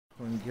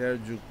সংখ্যাৰ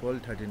যোগফল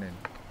 39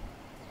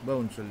 বা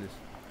 39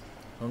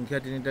 সংখ্যা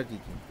তিনিটা কি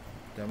কি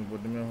আমি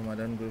প্ৰথমে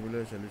সমাধান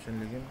কৰিবলৈ সলিউশন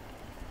লিখিম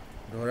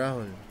ধৰা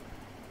হল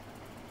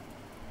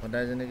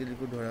সদায় যেনেকৈ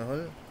লিখো ধৰা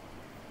হল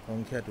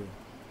সংখ্যাটো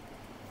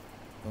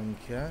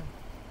সংখ্যা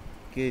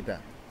কেইটা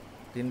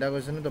তিনটা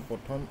কৈছে ন তো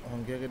প্ৰথম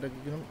সংখ্যা কেইটা কি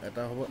কৰিম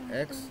এটা হ'ব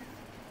x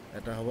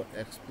এটা হ'ব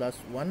x +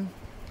 1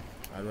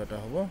 আৰু এটা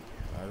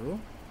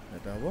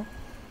হ'ব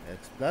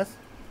x +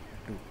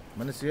 2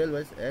 মানে সিৰিয়াল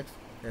ওয়াইজ x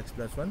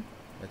 + 1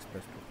 x +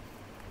 2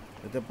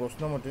 এটা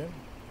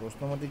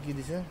প্ৰশ্নমতে কি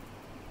দিছে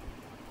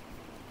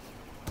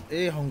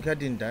এই সংখ্যা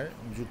তিনটাৰ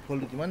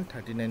যোগফলটো কিমান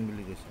 39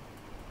 বুলি কৈছে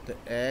তো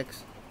x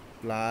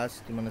প্লাস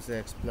কিমান আছে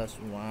x +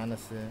 1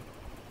 আছে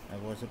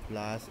আকৌ আছে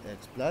প্লাস x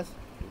 +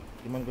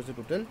 2 কিমান কৈছে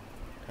টোটাল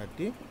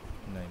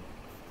 39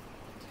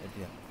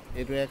 এতিয়া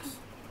এইটো x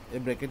এই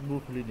ব্ৰেকেটবোৰ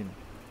খুলি দিম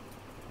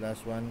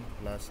 +1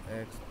 +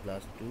 x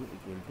 + 2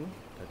 =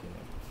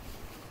 39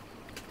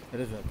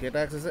 এটা কেটা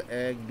x আছে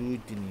 1 2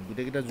 3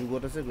 গোটেইকেইটা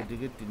যোগত আছে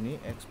গতিকে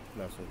 3x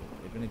প্লাস হৈ গ'ল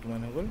এপিনে কিমান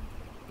হৈ গ'ল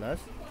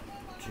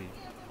 +3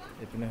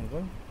 এপিনে হৈ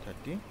গ'ল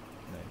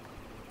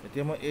 39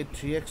 এতিয়া মই এই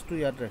 3x টো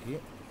ইয়াত ৰাখি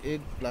এই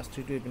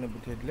 +3 টো এপিনে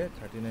পঠিয়াই দিলে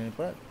 39 ৰ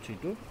পৰা 3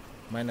 টো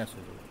মাইনাস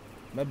হৈ যাব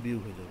বা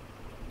বিয়োগ হৈ যাব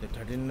তে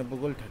 39 ৰ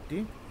গ'ল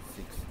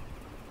 36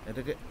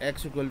 এটাকে x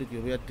 = কি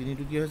হ'ব ইয়াত 3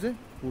 টো কি হৈছে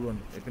পূৰণ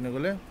এপিনে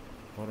গ'লে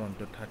হৰণ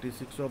তো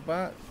 36 ৰ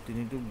পৰা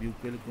 3 টো বিয়োগ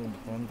কৰিলে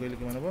হৰণ কৰিলে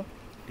কিমান হ'ব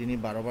 3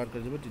 12 বাৰ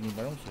কৰি যাব 3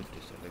 12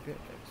 36 এটাকে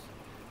x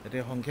এটা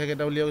সংখ্যা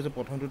কেইটা উলিয়া গৈছে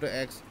প্ৰথমটো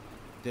x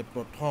তে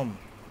প্ৰথম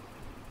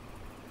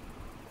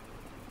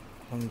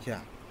সংখ্যা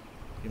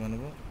কিমান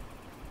হ'ব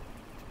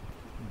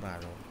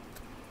 12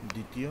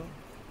 দ্বিতীয়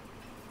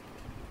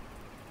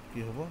কি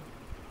হ'ব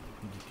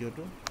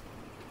দ্বিতীয়টো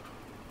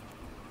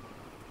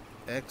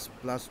x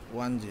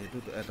 + 1 যেহেতু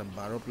এটা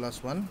 12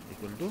 + 1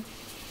 = 13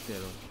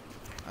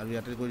 আৰু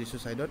ইয়াতে কৰি দিছো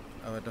সাইডত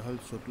আৰু এটা হল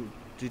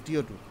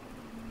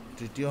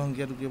তৃতীয়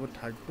সংখ্যাটো কি হ'ব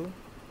থাৰ্ডটো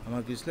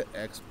আমাৰ কি আছিল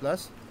x +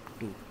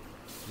 2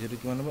 যেহেতু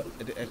কিমান হ'ব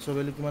এটা x ৰ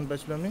ভ্যালু কিমান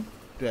পাইছিলো আমি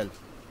 12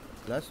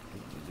 +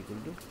 2 =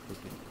 14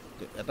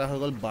 তো এটা হৈ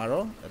গ'ল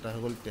 12 এটা হৈ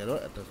গ'ল 13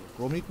 এটা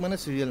ক্ৰমিক মানে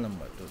সিৰিয়াল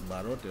নাম্বাৰ তো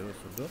 12 13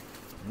 14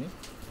 আমি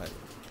পাই